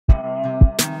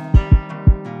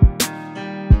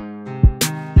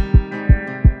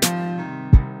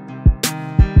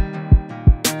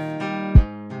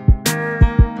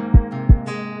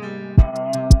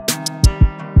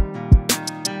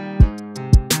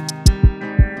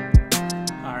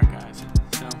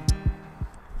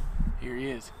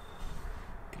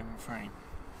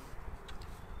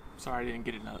Sorry I didn't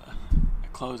get a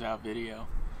closeout video,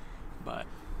 but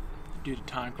due to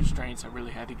time constraints, I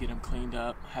really had to get them cleaned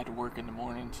up. I had to work in the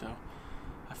morning, so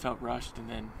I felt rushed, and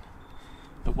then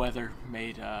the weather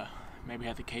made maybe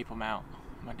had to cape them out.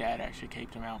 My dad actually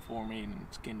caped them out for me and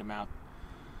skinned them out,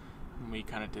 and we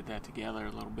kind of did that together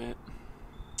a little bit.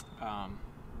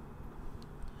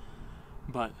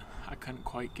 But I couldn't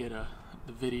quite get the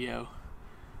video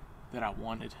that I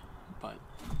wanted, but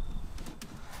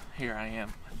here I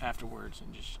am afterwards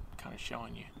and just kind of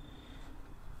showing you.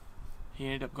 He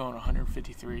ended up going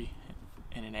 153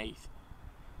 and an eighth.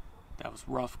 That was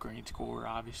rough green score,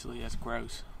 obviously. That's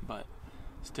gross, but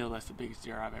still, that's the biggest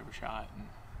deer I've ever shot, and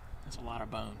that's a lot of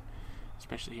bone,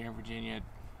 especially here in Virginia.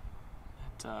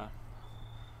 It's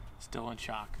still in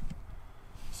shock.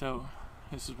 So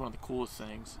this is one of the coolest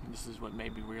things, and this is what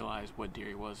made me realize what deer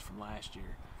he was from last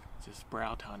year. It's this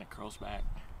brow tine that curls back.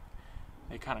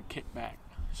 They kind of kick back,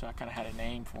 so I kind of had a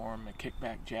name for him, a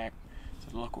Kickback Jack.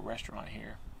 It's a local restaurant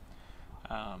here.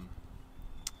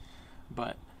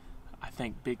 But I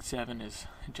think Big 7 is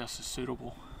just as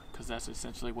suitable, because that's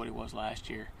essentially what he was last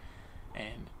year.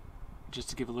 And just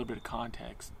to give a little bit of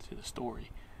context to the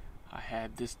story, I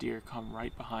had this deer come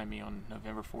right behind me on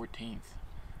November 14th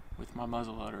with my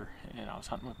muzzleloader, and I was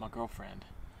hunting with my girlfriend,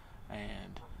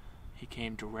 and he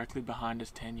came directly behind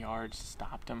us 10 yards,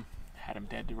 stopped him, had him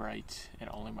dead to rights, and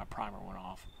only my primer went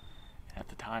off. And at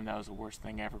the time, that was the worst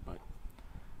thing ever, but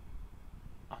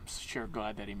I'm sure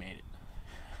glad that he made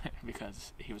it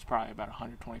because he was probably about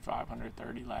 125,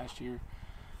 130 last year,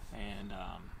 and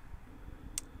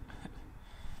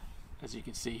as you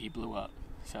can see, he blew up.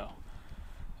 So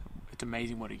it's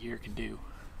amazing what a year can do.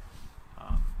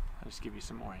 I'll just give you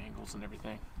some more angles and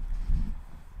everything,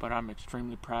 but I'm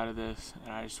extremely proud of this,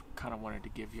 and I just kind of wanted to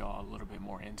give y'all a little bit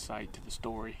more insight to the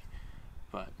story.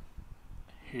 But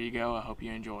here you go. I hope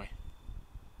you enjoy.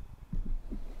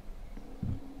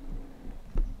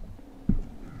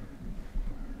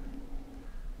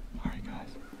 Alright guys,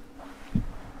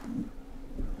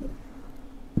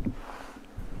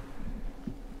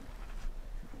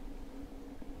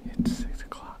 it's 6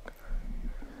 o'clock.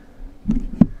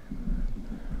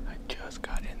 I just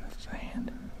got in the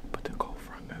sand, but the cold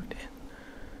front moved in,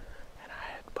 and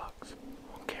I had bucks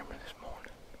on camera this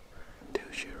morning, 2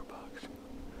 shooter bucks.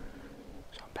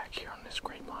 So I'm back here on this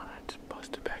grapevine. I just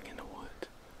busted back in the woods.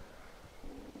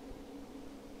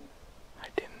 I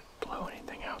didn't blow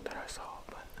anything out that I saw,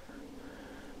 but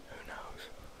who knows?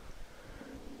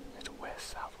 It's a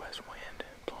west-southwest wind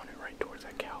blowing it right towards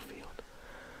that cow field.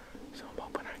 So I'm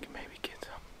hoping I can maybe get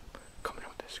some coming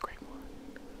up this grapevine.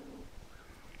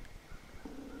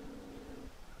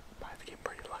 Might have to get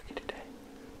pretty lucky today.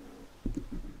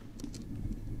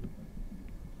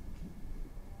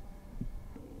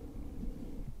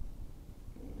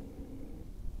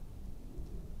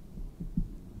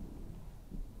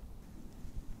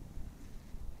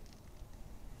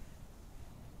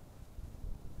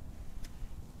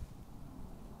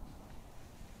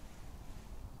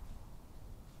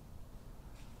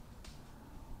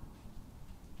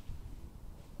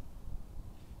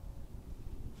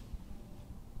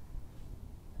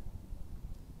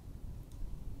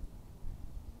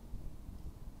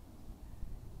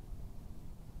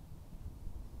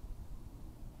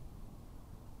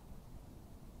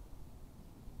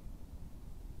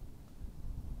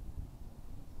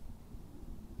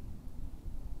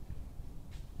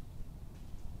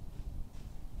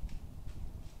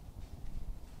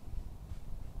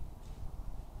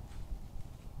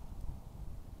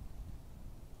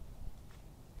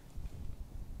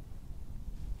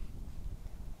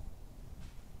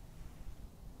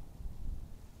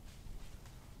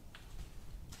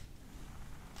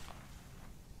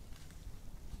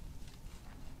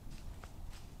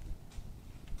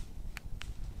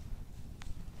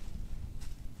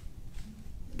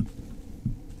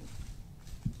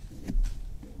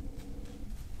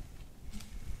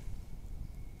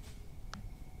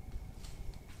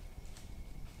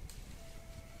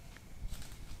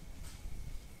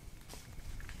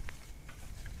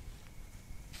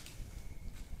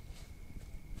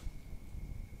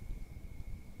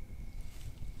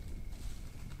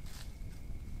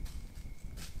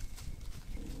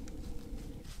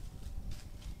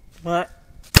 What?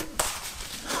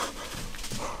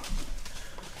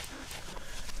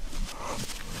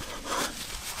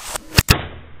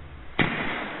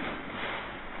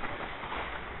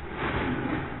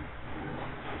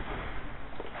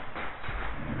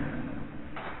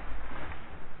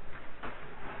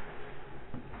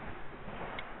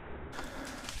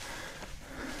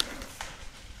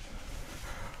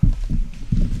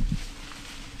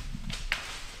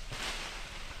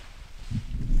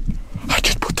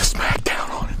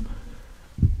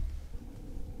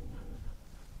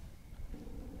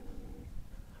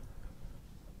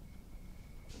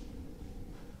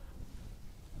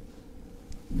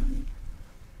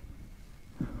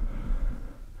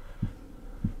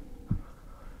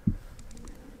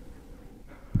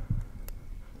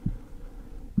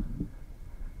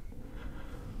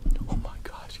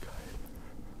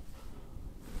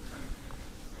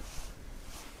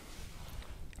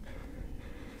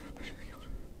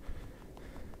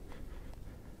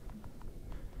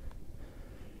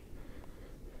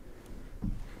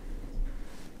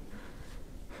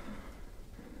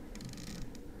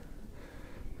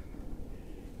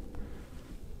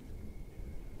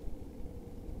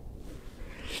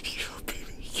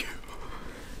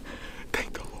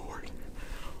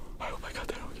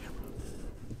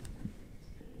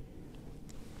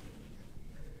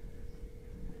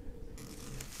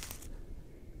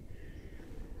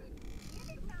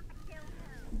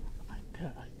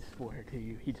 swear to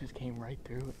you, he just came right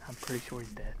through it. I'm pretty sure he's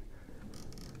dead.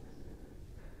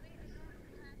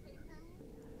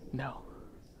 No.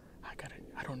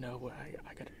 I don't know what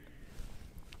I gotta.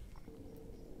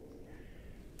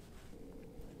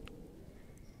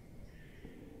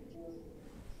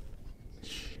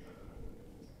 Shh.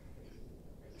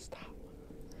 Stop.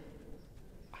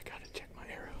 I gotta check my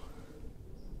arrow.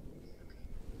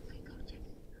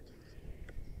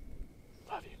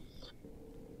 Love you.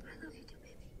 I love you too,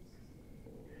 baby.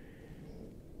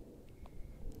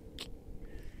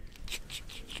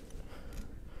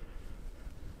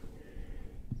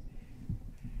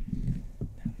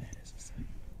 Now that is a sight.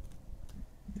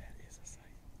 That is a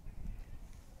sight.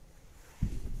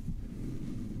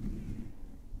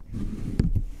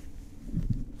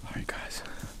 Alright guys,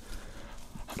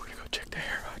 I'm gonna go check the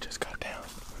arrow I just got down.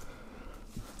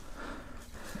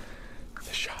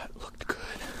 The shot looked good.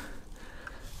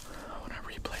 When I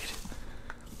replayed it,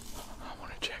 I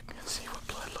want to check and see what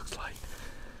blood looks like.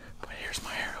 But here's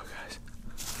my arrow, guys.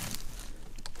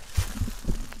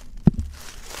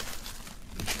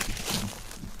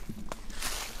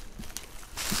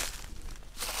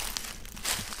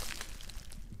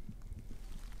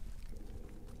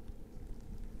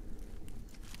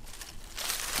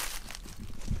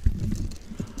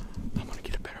 I'm gonna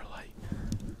get a better light.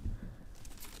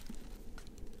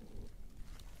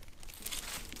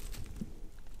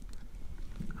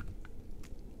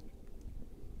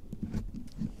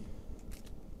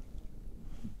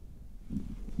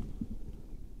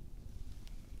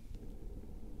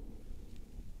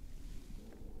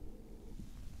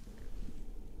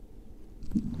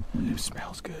 It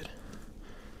smells good.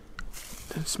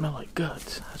 Doesn't smell like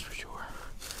guts, that's for sure.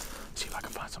 See if I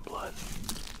can find some blood.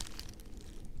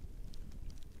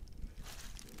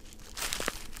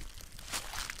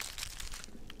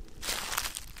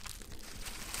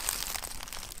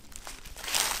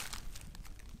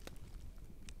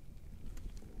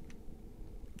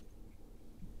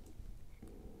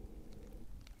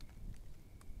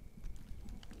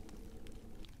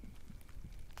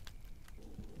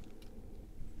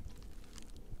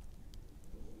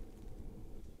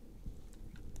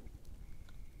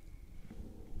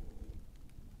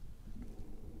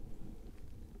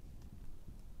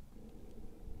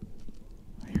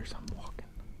 I hear something walking.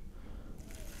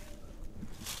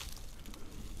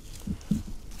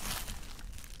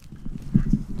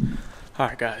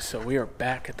 Alright guys, so we are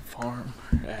back at the farm.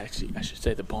 Actually, I should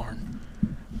say the barn.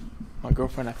 My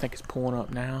girlfriend, I think, is pulling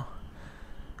up now.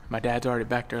 My dad's already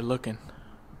back there looking.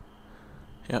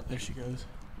 Yep, there she goes.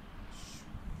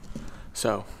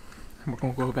 So, we're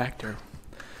gonna go back there.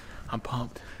 I'm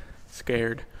pumped,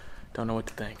 scared, don't know what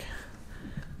to think.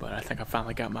 But I think I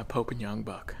finally got my Pope and Young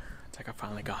buck. It's like I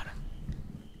finally got him.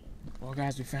 Well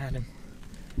guys, we found him.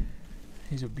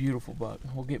 He's a beautiful buck.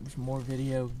 We'll get some more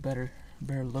video, better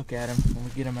look at him when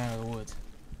we get him out of the woods.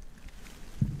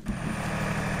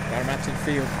 Got him out to the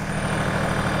field.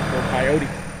 Little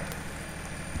coyote.